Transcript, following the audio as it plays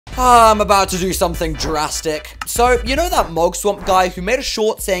I'm about to do something drastic. So, you know that Mog Swamp guy who made a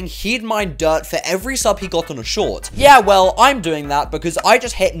short saying he'd mine dirt for every sub he got on a short? Yeah, well, I'm doing that because I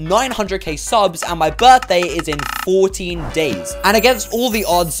just hit 900k subs and my birthday is in 14 days. And against all the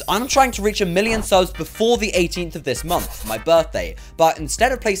odds, I'm trying to reach 1 million subs before the 18th of this month, my birthday. But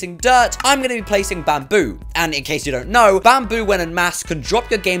instead of placing dirt, I'm going to be placing bamboo. And in case you don't know, bamboo when en masse can drop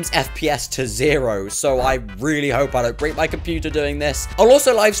your game's FPS to 0. So I really hope I don't break my computer doing this. I'll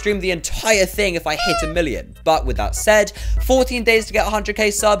also live stream the entire thing if I hit 1 million. But with that said, 14 days to get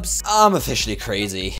 100k subs, I'm officially crazy.